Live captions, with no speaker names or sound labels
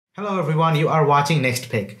Hello everyone, you are watching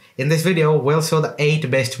Next Pick. In this video, we'll show the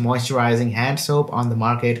 8 best moisturizing hand soap on the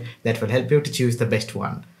market that will help you to choose the best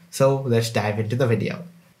one. So let's dive into the video.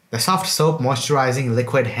 The Softsoap Moisturizing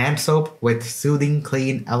Liquid Hand Soap with Soothing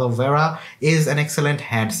Clean Aloe Vera is an excellent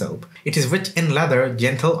hand soap. It is rich in lather,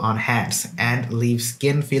 gentle on hands, and leaves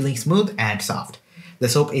skin feeling smooth and soft. The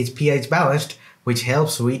soap is pH balanced, which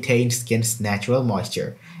helps retain skin's natural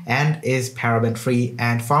moisture, and is paraben-free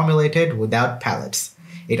and formulated without pellets.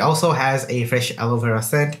 It also has a fresh aloe vera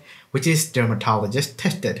scent, which is dermatologist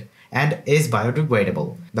tested and is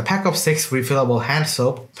biodegradable. The pack of 6 refillable hand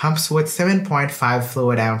soap pumps with 7.5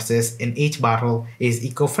 fluid ounces in each bottle is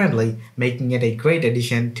eco-friendly, making it a great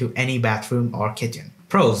addition to any bathroom or kitchen.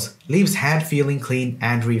 Pros: leaves hand feeling clean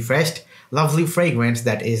and refreshed, lovely fragrance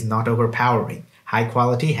that is not overpowering, high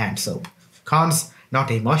quality hand soap. Cons: not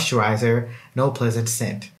a moisturizer, no pleasant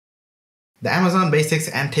scent. The Amazon Basics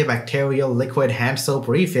Antibacterial Liquid Hand Soap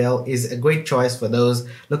Refill is a great choice for those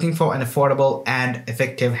looking for an affordable and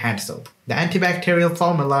effective hand soap. The antibacterial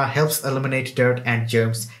formula helps eliminate dirt and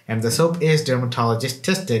germs, and the soap is dermatologist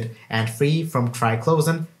tested and free from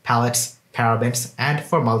triclosan, pellets, parabens, and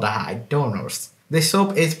formaldehyde donors. This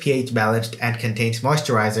soap is pH balanced and contains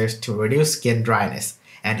moisturizers to reduce skin dryness,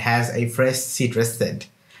 and has a fresh citrus scent.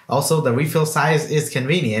 Also, the refill size is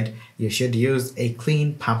convenient. You should use a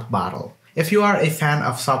clean pump bottle. If you are a fan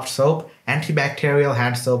of Softsoap, antibacterial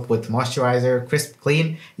hand soap with moisturizer, crisp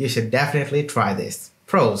clean, you should definitely try this.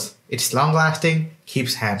 Pros: it's long-lasting,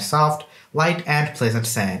 keeps hands soft, light and pleasant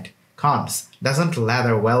scent. Cons: doesn't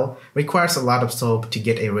lather well, requires a lot of soap to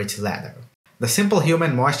get a rich lather. The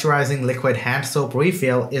simplehuman Moisturizing Liquid Hand Soap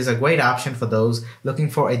Refill is a great option for those looking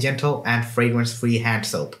for a gentle and fragrance-free hand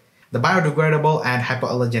soap. The biodegradable and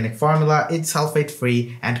hypoallergenic formula is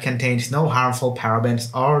sulfate-free and contains no harmful parabens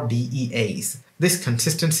or DEAs. This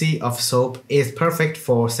consistency of soap is perfect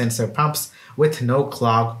for sensor pumps with no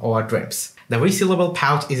clog or drips. The resealable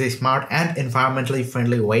pouch is a smart and environmentally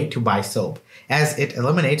friendly way to buy soap, as it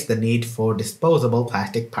eliminates the need for disposable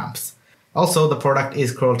plastic pumps. Also, the product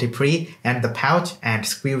is cruelty-free, and the pouch and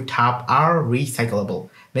screw top are recyclable,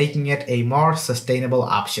 making it a more sustainable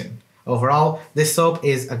option. Overall, this soap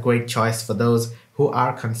is a great choice for those who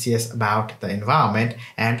are conscious about the environment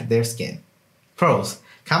and their skin. Pros: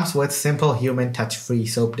 comes with simplehuman touch-free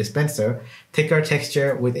soap dispenser, thicker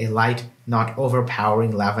texture with a light, not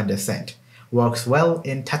overpowering lavender scent. Works well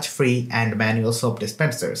in touch-free and manual soap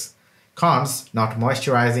dispensers. Cons: not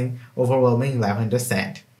moisturizing, overwhelming lavender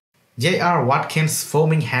scent. J.R. Watkins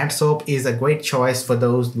Foaming Hand Soap is a great choice for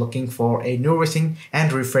those looking for a nourishing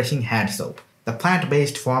and refreshing hand soap. The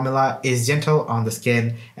plant-based formula is gentle on the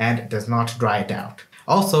skin and does not dry it out.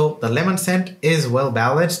 Also, the lemon scent is well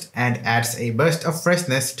balanced and adds a burst of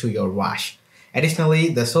freshness to your wash. Additionally,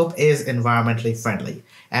 the soap is environmentally friendly,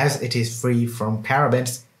 as it is free from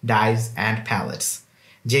parabens, dyes, and pellets.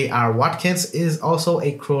 J.R. Watkins is also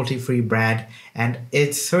a cruelty-free brand and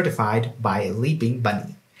is certified by Leaping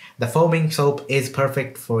Bunny. The foaming soap is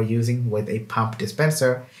perfect for using with a pump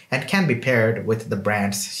dispenser and can be paired with the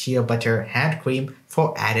brand's shea butter hand cream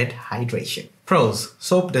for added hydration. Pros: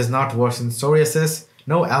 soap does not worsen psoriasis,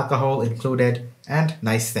 no alcohol included, and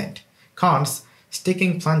nice scent. Cons: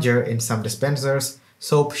 sticking plunger in some dispensers,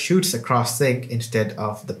 soap shoots across sink instead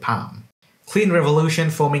of the palm. Clean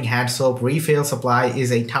Revolution Foaming Hand Soap Refill Supply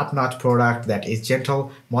is a top-notch product that is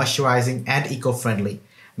gentle, moisturizing, and eco-friendly.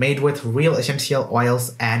 Made with real essential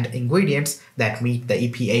oils and ingredients that meet the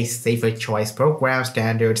EPA's Safer Choice Program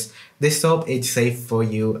standards, this soap is safe for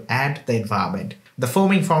you and the environment. The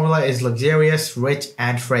foaming formula is luxurious, rich,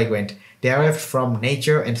 and fragrant, derived from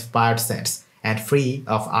nature-inspired scents, and free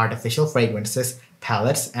of artificial fragrances,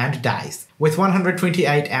 pellets, and dyes. With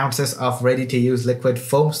 128 ounces of ready-to-use liquid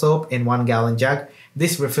foam soap in 1-gallon jug,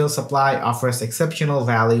 this refill supply offers exceptional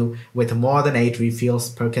value with more than 8 refills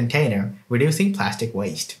per container, reducing plastic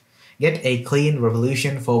waste. Get a Clean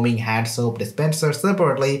Revolution Foaming Hand Soap dispenser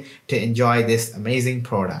separately to enjoy this amazing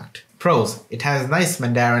product. Pros: it has nice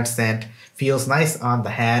mandarin scent, feels nice on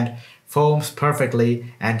the hand, foams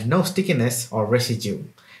perfectly, and no stickiness or residue.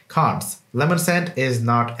 Cons: lemon scent is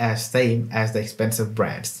not as same as the expensive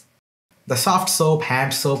brands. The Softsoap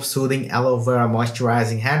Hand Soap Soothing Aloe Vera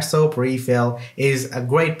Moisturizing Hand Soap Refill is a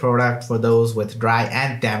great product for those with dry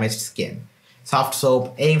and damaged skin.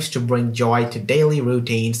 Softsoap aims to bring joy to daily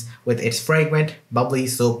routines with its fragrant, bubbly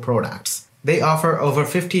soap products. They offer over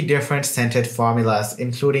 50 different scented formulas,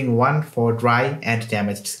 including one for dry and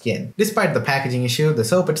damaged skin. Despite the packaging issue, the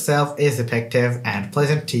soap itself is effective and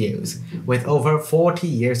pleasant to use, with over 40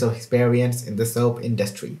 years of experience in the soap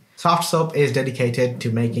industry. Softsoap is dedicated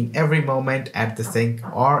to making every moment at the sink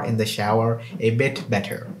or in the shower a bit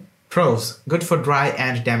better. Pros: good for dry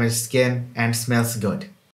and damaged skin and smells good.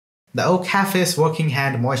 The Oak Half-Face Working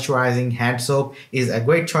Hand Moisturizing Hand Soap is a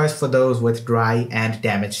great choice for those with dry and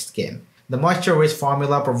damaged skin. The moisture-rich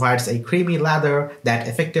formula provides a creamy lather that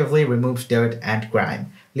effectively removes dirt and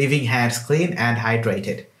grime, leaving hands clean and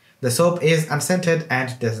hydrated. The soap is unscented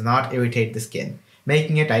and does not irritate the skin,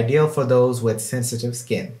 making it ideal for those with sensitive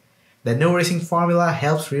skin. The nourishing formula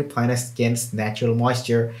helps replenish skin's natural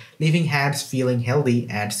moisture, leaving hands feeling healthy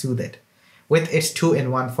and soothed. With its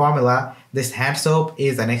 2-in-1 formula, this hand soap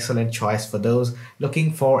is an excellent choice for those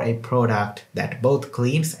looking for a product that both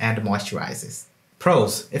cleans and moisturizes.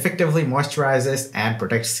 Pros: effectively moisturizes and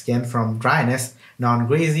protects skin from dryness.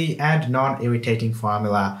 Non-greasy and non-irritating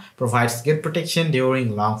formula provides good protection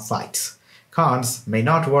during long flights. Cons: may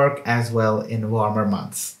not work as well in warmer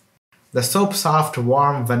months. The Soap Soft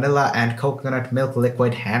Warm Vanilla and Coconut Milk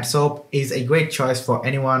Liquid Hand Soap is a great choice for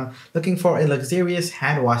anyone looking for a luxurious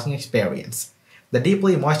hand washing experience. The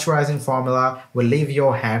deeply moisturizing formula will leave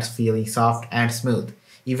your hands feeling soft and smooth,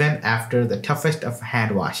 even after the toughest of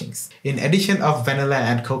hand washings. In addition of vanilla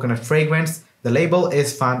and coconut fragrance, the label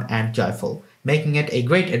is fun and joyful, making it a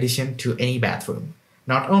great addition to any bathroom.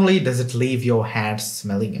 Not only does it leave your hands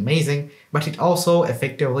smelling amazing, but it also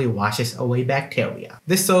effectively washes away bacteria.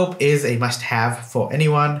 This soap is a must-have for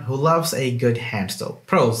anyone who loves a good hand soap.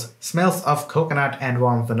 Pros: smells of coconut and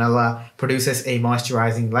warm vanilla, produces a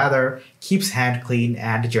moisturizing lather, keeps hand clean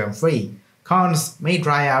and germ-free. Cons: may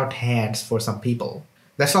dry out hands for some people.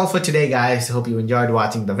 That's all for today, guys. Hope you enjoyed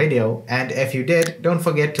watching the video, and if you did, don't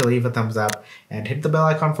forget to leave a thumbs up and hit the bell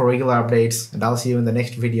icon for regular updates, and I'll see you in the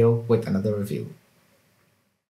next video with another review.